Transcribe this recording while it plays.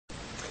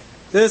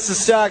This is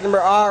stock number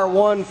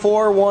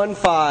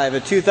R1415, a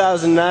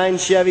 2009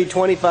 Chevy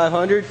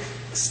 2500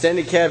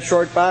 extended cab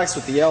short box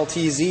with the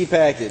LTZ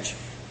package.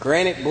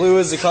 Granite blue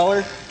is the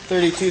color,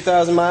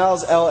 32,000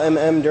 miles,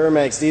 LMM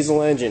Duramax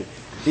diesel engine.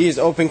 These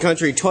open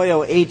country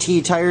Toyo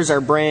AT tires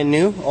are brand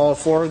new. All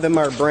four of them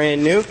are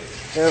brand new.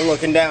 And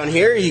looking down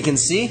here, you can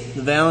see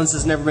the valance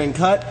has never been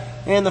cut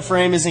and the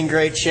frame is in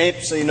great shape,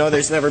 so you know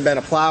there's never been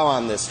a plow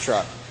on this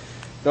truck.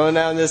 Going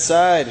down this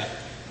side,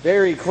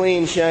 very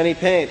clean, shiny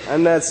paint.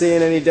 I'm not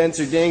seeing any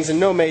dents or dings and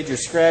no major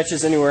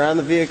scratches anywhere on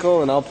the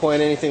vehicle, and I'll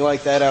point anything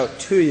like that out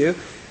to you.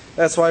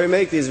 That's why we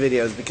make these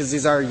videos, because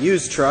these are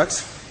used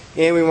trucks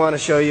and we want to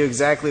show you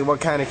exactly what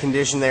kind of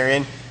condition they're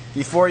in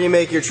before you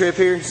make your trip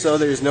here, so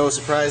there's no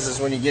surprises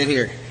when you get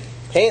here.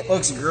 Paint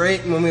looks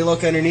great when we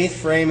look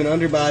underneath, frame and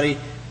underbody.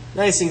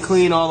 Nice and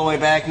clean all the way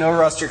back, no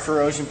rust or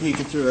corrosion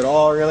peeking through at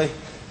all really.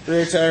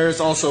 Rear tires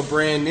also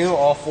brand new,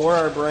 all four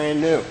are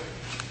brand new.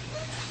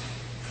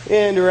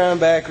 And around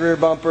back, rear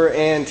bumper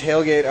and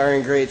tailgate are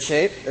in great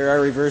shape. There are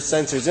reverse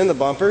sensors in the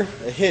bumper,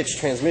 a hitch,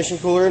 transmission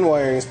cooler, and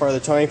wiring as part of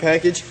the towing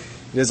package.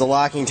 It is a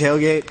locking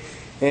tailgate,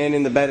 and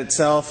in the bed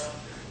itself,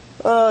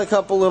 a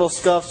couple little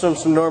scuffs from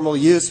some normal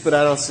use, but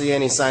I don't see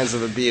any signs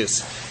of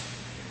abuse.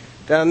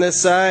 Down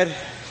this side,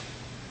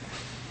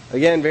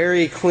 again,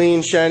 very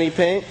clean, shiny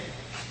paint.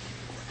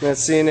 Not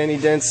seeing any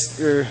dents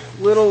or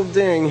little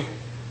ding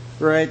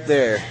right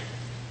there.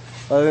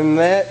 Other than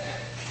that,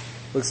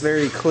 looks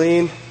very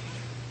clean.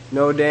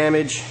 No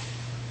damage.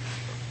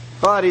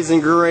 Body's in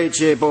great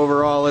shape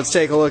overall. Let's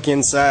take a look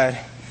inside.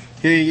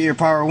 Here you get your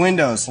power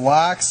windows,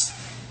 locks,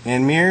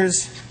 and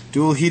mirrors,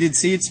 dual heated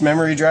seats,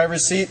 memory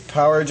driver's seat,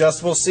 power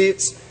adjustable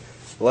seats,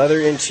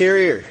 leather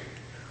interior.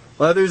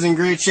 Leather's in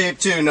great shape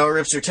too. No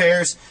rips or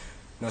tears,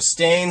 no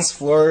stains.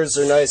 Floors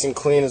are nice and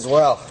clean as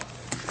well.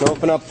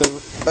 Open up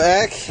the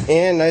back,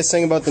 and nice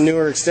thing about the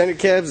newer extended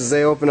cabs is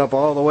they open up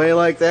all the way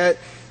like that,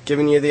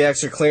 giving you the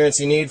extra clearance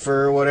you need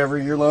for whatever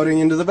you're loading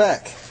into the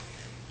back.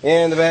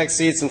 And the back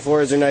seats and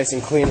floors are nice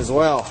and clean as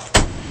well.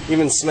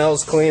 Even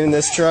smells clean in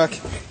this truck.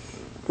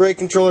 Brake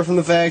controller from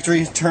the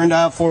factory, turned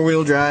out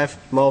 4-wheel drive,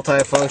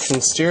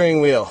 multi-function steering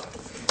wheel.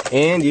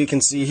 And you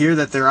can see here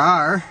that there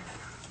are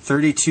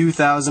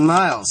 32,000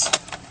 miles.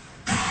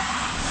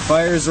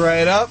 Fires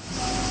right up.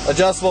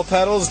 Adjustable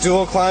pedals,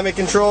 dual climate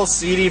control,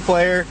 CD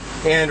player,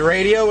 and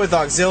radio with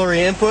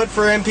auxiliary input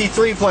for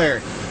MP3 player.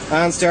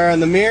 OnStar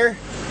on the mirror,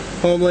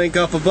 home link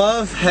up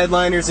above,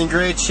 headliner's in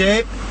great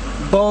shape.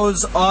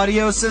 Bose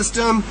audio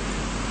system,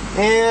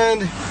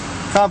 and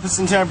compass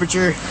and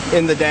temperature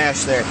in the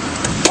dash there.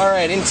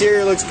 Alright,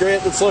 interior looks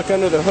great. Let's look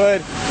under the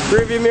hood.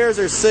 Rear view mirrors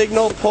are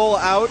signal pull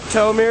out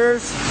tow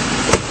mirrors.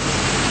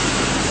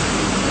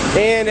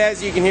 And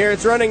as you can hear,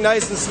 it's running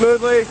nice and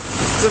smoothly.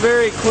 It's a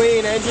very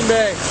clean engine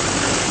bay.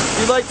 If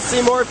you'd like to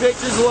see more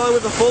pictures along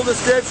with a full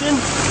description,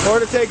 or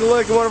to take a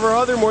look at one of our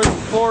other more than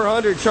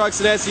 400 trucks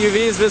and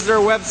SUVs, visit our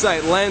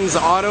website,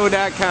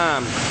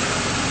 lenzauto.com.